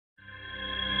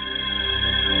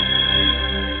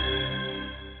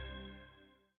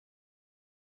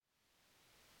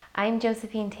I'm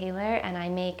Josephine Taylor and I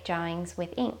make drawings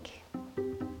with ink.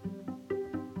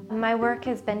 My work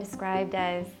has been described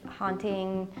as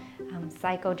haunting,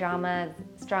 psychodrama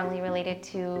strongly related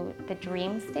to the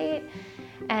dream state,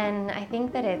 and I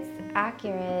think that it's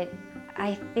accurate.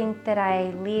 I think that I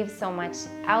leave so much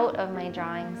out of my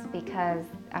drawings because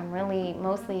I'm really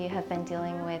mostly have been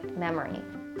dealing with memory.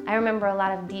 I remember a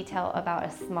lot of detail about a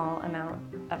small amount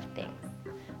of things,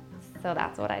 so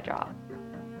that's what I draw.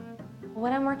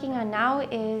 What I'm working on now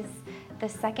is the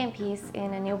second piece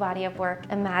in a new body of work,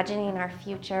 imagining our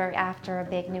future after a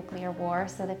big nuclear war.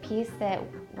 So the piece that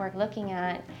we're looking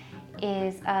at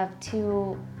is of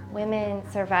two women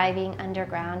surviving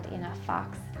underground in a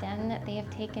fox den that they have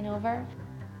taken over.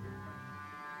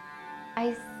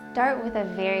 I start with a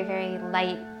very, very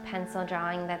light pencil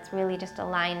drawing that's really just a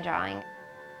line drawing.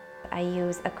 I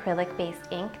use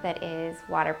acrylic-based ink that is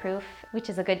waterproof, which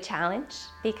is a good challenge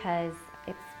because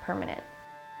it's permanent.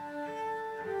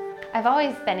 I've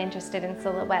always been interested in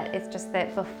silhouette. It's just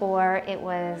that before it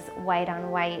was white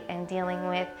on white and dealing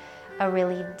with a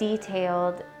really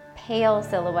detailed, pale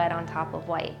silhouette on top of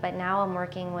white. But now I'm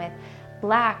working with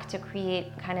black to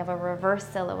create kind of a reverse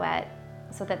silhouette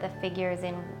so that the figure is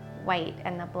in white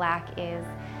and the black is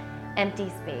empty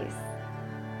space.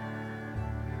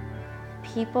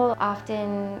 People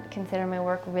often consider my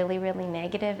work really, really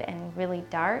negative and really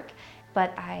dark,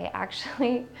 but I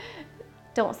actually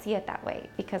don't see it that way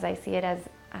because I see it as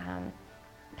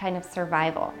kind of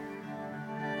survival.